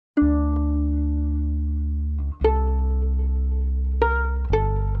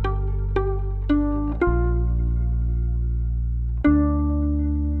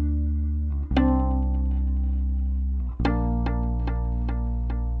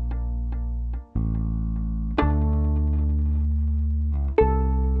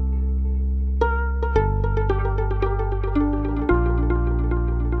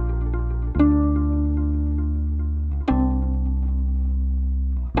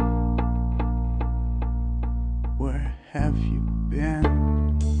have you been?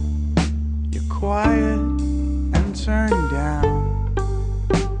 You're quiet and turned down.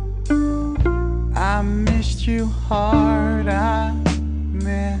 I missed you hard, I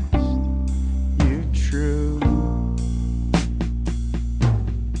missed you true.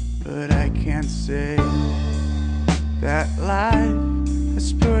 But I can't say that life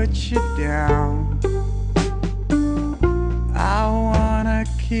has put you down. I wanna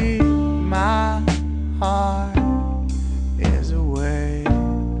keep my heart is away.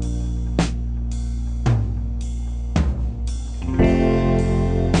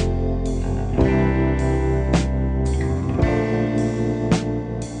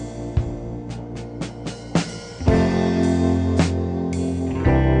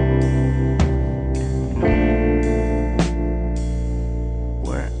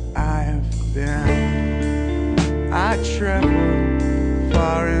 Where I have been, I traveled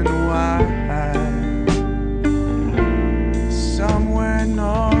far and wide. Somewhere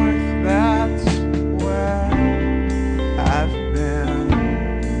north, that's where I've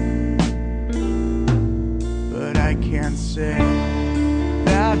been. But I can't say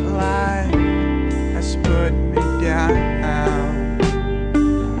that life has put me down.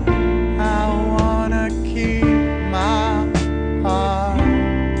 I wanna keep my heart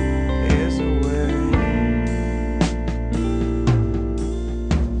is away.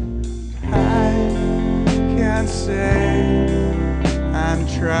 I can't say I'm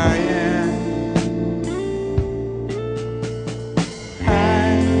trying. I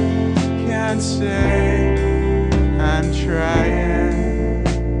can't say I'm trying.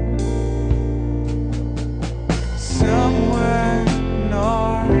 Somewhere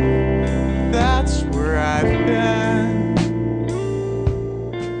north, that's where I've been.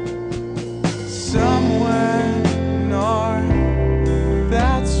 Somewhere north,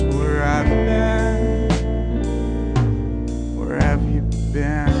 that's where I've been. Where have you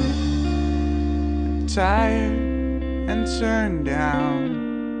been? Tired and turned down.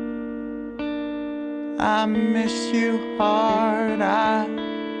 I miss you hard, I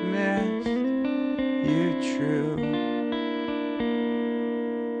miss you true.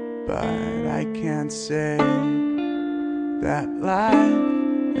 But I can't say that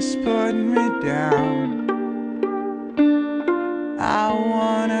life has put me down. I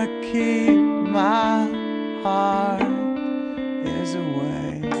wanna keep